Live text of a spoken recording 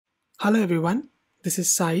Hello everyone, this is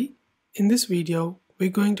Sai. In this video, we're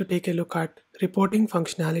going to take a look at reporting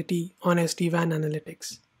functionality on SD-WAN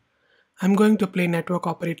analytics. I'm going to play network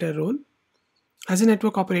operator role. As a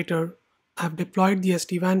network operator, I've deployed the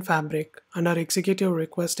SD-WAN fabric and our executive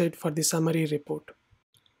requested for the summary report.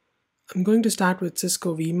 I'm going to start with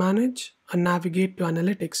Cisco vManage and navigate to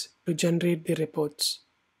Analytics to generate the reports.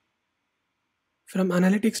 From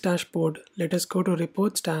Analytics dashboard, let us go to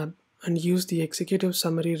Reports tab and use the Executive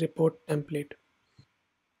Summary Report template,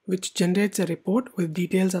 which generates a report with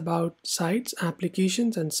details about sites,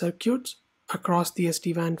 applications, and circuits across the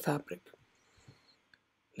SD-WAN fabric.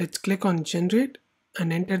 Let's click on Generate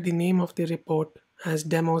and enter the name of the report as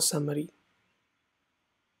Demo Summary.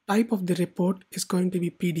 Type of the report is going to be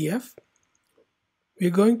PDF. We're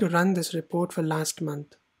going to run this report for last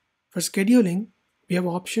month. For scheduling, we have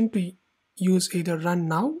option to use either Run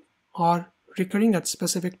Now or recurring at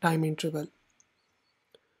specific time interval.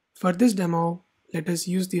 For this demo, let us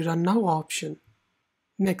use the Run Now option.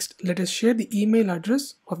 Next, let us share the email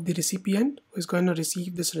address of the recipient who is going to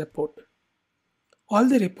receive this report. All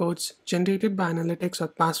the reports generated by Analytics are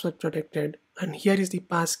password protected, and here is the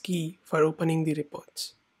pass key for opening the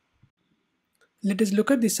reports. Let us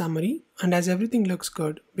look at the summary, and as everything looks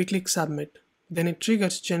good, we click Submit. Then it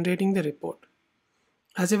triggers generating the report.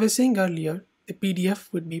 As I was saying earlier, the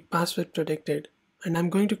PDF would be password protected, and I'm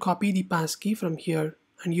going to copy the pass key from here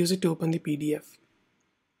and use it to open the PDF.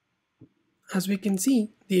 As we can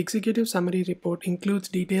see, the executive summary report includes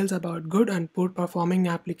details about good and poor performing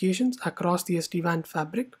applications across the SD-WAN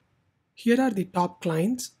fabric. Here are the top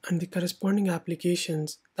clients and the corresponding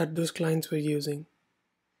applications that those clients were using.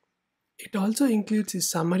 It also includes a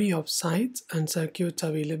summary of sites and circuits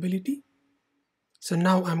availability. So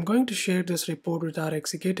now I'm going to share this report with our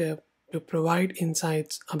executive to provide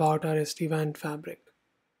insights about our SD-WAN fabric.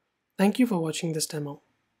 Thank you for watching this demo.